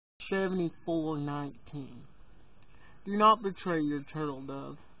74:19. Do not betray your turtle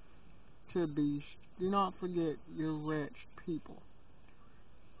dove to the beast. Do not forget your wretched people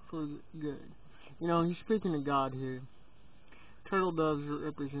for the good. You know, he's speaking to God here. Turtle doves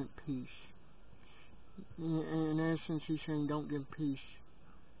represent peace. In essence, he's saying, don't give peace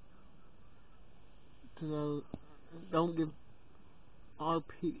to those. Don't give our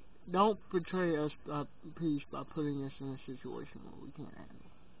peace. Don't betray us peace by putting us in a situation where we can't handle.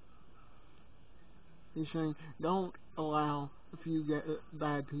 He's saying, don't allow a few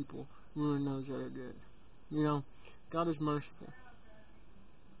bad people ruin those that are good. You know, God is merciful,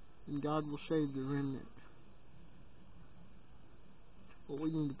 and God will save the remnant. But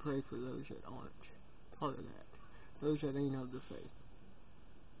we need to pray for those that aren't part of that, those that ain't of the faith.